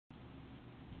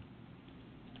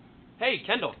Hey,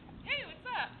 Kendall. Hey, what's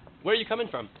up? Where are you coming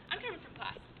from? I'm coming from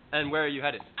class. And where are you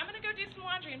headed? I'm gonna go do some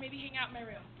laundry and maybe hang out in my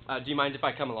room. Do you mind if I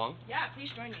come along? Yeah,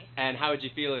 please join me. And how would you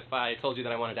feel if I told you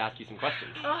that I wanted to ask you some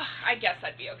questions? I guess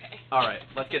that'd be okay. Alright,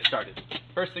 let's get started.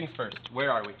 First things first, where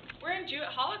are we? We're in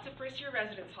Jewett Hall. It's a first-year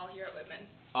residence hall here at Whitman.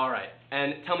 Alright,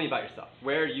 and tell me about yourself.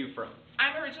 Where are you from?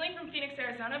 I'm originally from Phoenix,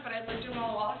 Arizona, but I've lived in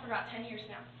Walla Walla for about 10 years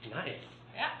now. Nice.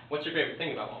 Yeah. What's your favorite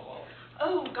thing about Walla Walla?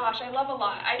 Oh, gosh, I love a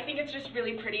lot. I think it's just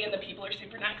really pretty and the people are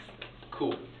super nice.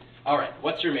 Cool. Alright,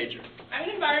 what's your major? I'm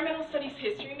an environmental studies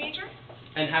history major.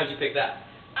 And how'd you pick that?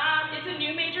 It's a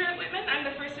new major at Whitman. I'm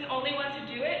the first and only one to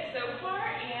do it so far,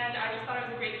 and I just thought it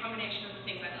was a great combination of the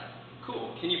things I love.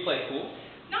 Cool. Can you play pool?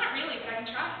 Not really, but I can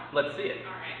try. Let's see it.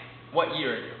 All right. What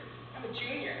year are you? I'm a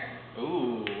junior.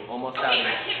 Ooh, almost out Okay, of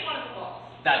I it. hit one of the balls.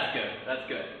 That's good, that's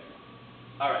good.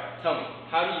 Alright, tell me,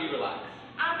 how do you relax?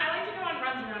 I like to go on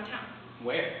runs around town.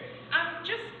 Where?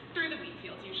 Just through the wheat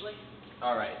fields usually.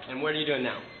 Alright, and what are you doing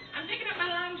now? I'm picking up my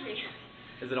laundry.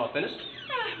 Is it all finished?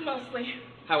 Mostly.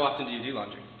 How often do you do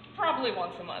laundry? Probably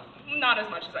once a month. Not as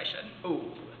much as I should.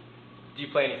 Ooh. Do you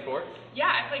play any sports? Yeah,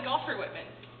 I play golf for Whitman.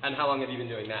 And how long have you been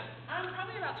doing that?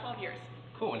 Probably about 12 years.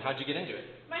 Cool, and how'd you get into it?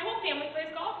 My whole family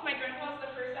plays golf. My grandpa was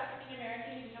the first African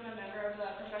American to become a member of the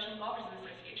Professional Golfers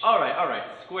Association. Alright,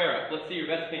 square up. Let's see your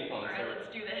best ping pong Alright, serve.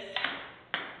 let's do this.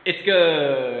 It's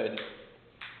good.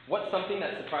 What's something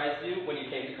that surprised you when you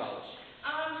came to college?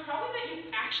 Probably that you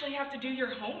actually have to do your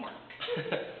homework.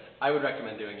 I would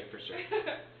recommend doing it for sure.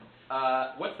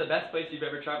 What's the best place you've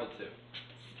ever traveled to?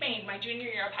 Spain, my junior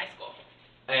year of high school.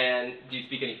 And do you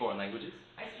speak any foreign languages?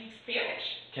 I speak Spanish.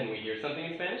 Can we hear something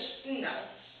in Spanish? No.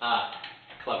 Ah,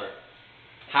 clever.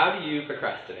 How do you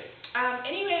procrastinate?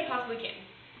 Any way I possibly can.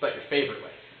 But your favorite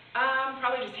way?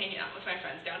 Probably just hanging out with my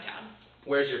friends downtown.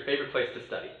 Where's your favorite place to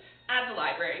study? At the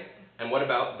library. And what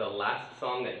about the last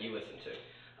song that you listened to?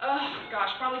 Oh, gosh,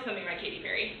 probably something by Katy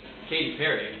Perry. Katy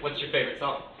Perry. What's your favorite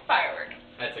song? Firework.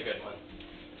 That's a good one.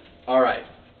 Alright.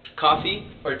 Coffee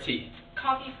or tea?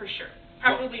 Coffee for sure.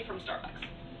 Probably from Starbucks.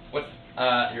 What's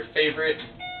your favorite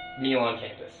meal on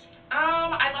campus?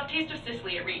 I love Taste of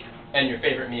Sicily at Reed. And your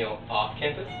favorite meal off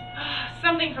campus?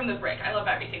 Something from the Brick. I love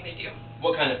everything they do.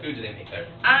 What kind of food do they make there?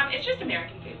 It's just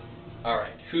American food.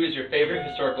 Alright. Who is your favorite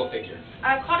historical figure?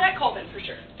 Claudette Colvin, for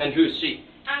sure. And who is she?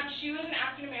 She was an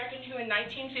African American who in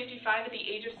 1955 at the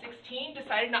age of 16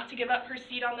 decided not to give up her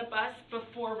seat on the bus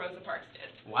before Rosa Parks did.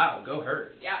 Wow, go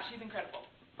her. Yeah, she's incredible.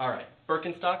 Alright.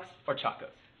 Birkenstocks or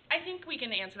Chacos? I think we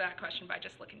can answer that question by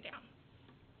just looking down.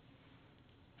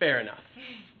 Fair enough.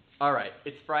 Alright,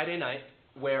 it's Friday night.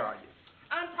 Where are you?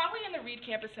 I'm probably in the Reed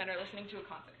Campus Center listening to a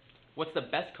concert. What's the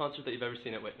best concert that you've ever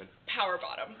seen at Whitman? Power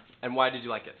Bottom. And why did you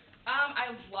like it?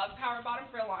 I loved Power Bottom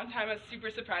for a long time. I was super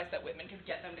surprised that Whitman could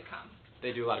get them to come.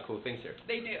 They do a lot of cool things here.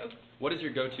 They do. What is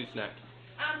your go-to snack?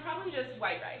 Probably just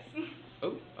white rice.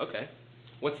 Oh, okay.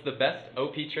 What's the best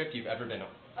OP trip you've ever been on?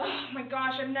 Oh my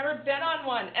gosh, I've never been on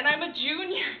one, and I'm a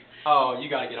junior. Oh, you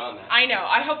gotta get on that. I know.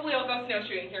 Hopefully I'll go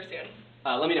snowshoeing here soon.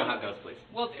 Let me know how it goes, please.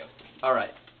 Will do.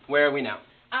 Alright, where are we now?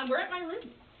 We're at my room.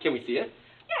 Can we see it?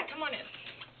 Yeah, come on in.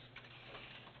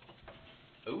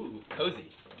 Ooh, cozy.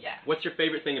 Yeah. What's your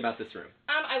favorite thing about this room?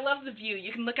 I love the view.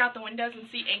 You can look out the windows and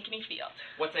see Ankeny Field.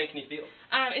 What's Ankeny Field?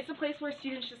 It's a place where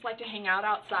students just like to hang out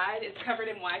outside. It's covered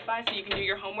in Wi-Fi, so you can do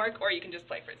your homework or you can just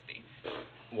play Frisbee.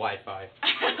 Wi-Fi.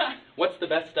 What's the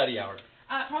best study hour?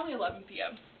 Probably 11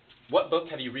 p.m. What book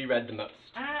have you reread the most?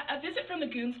 A Visit from the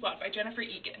Goon Squad by Jennifer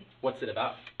Egan. What's it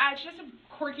about? It's just a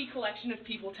quirky collection of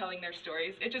people telling their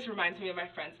stories. It just reminds me of my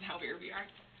friends and how weird we are.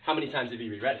 How many times have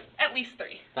you reread it? At least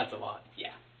 3. That's a lot.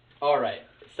 Yeah. Alright,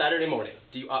 Saturday morning.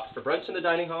 Do you opt for brunch in the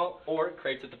dining hall or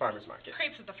crepes at the farmer's market?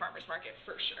 Crepes at the farmer's market,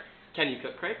 for sure. Can you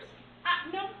cook crepes?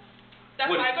 No. That's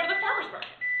why I go to the farmer's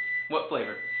market. What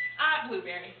flavor?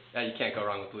 Blueberry. You can't go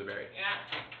wrong with blueberry.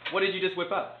 Yeah. What did you just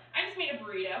whip up? I just made a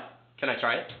burrito. Can I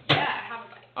try it? Yeah, have a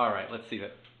bite. Alright, let's see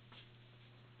that.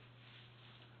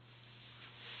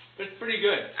 It's pretty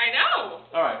good. I know.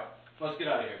 Alright, let's get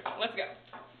out of here. Let's go.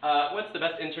 What's the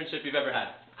best internship you've ever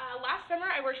had? Last summer,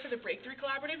 I worked for the Breakthrough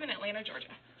Collaborative in Atlanta, Georgia.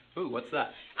 Ooh, what's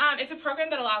that? It's a program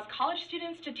that allows college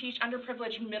students to teach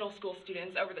underprivileged middle school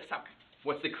students over the summer.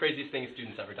 What's the craziest thing a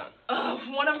student's ever done?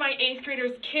 One of my 8th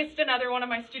graders kissed another one of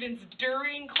my students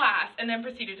during class and then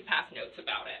proceeded to pass notes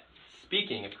about it.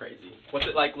 Speaking of crazy, what's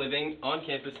it like living on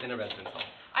campus in a residence hall?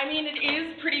 I mean, it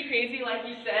is pretty crazy, like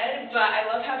you said, but I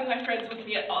love having my friends with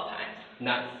me at all times.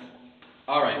 Nice.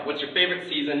 Alright, what's your favorite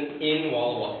season in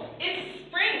Walla Walla? It's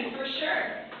spring, for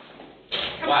sure.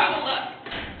 Come Wow. take a look.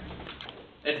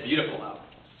 It's beautiful out.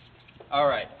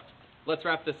 Alright, let's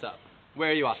wrap this up. Where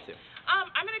are you off to?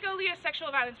 I'm gonna go lead a sexual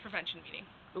violence prevention meeting.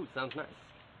 Ooh, sounds nice.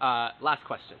 Last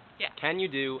question. Yeah. Can you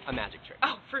do a magic trick?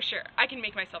 Oh, for sure. I can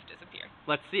make myself disappear.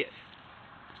 Let's see it.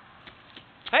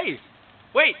 Hey,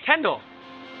 wait, Kendall.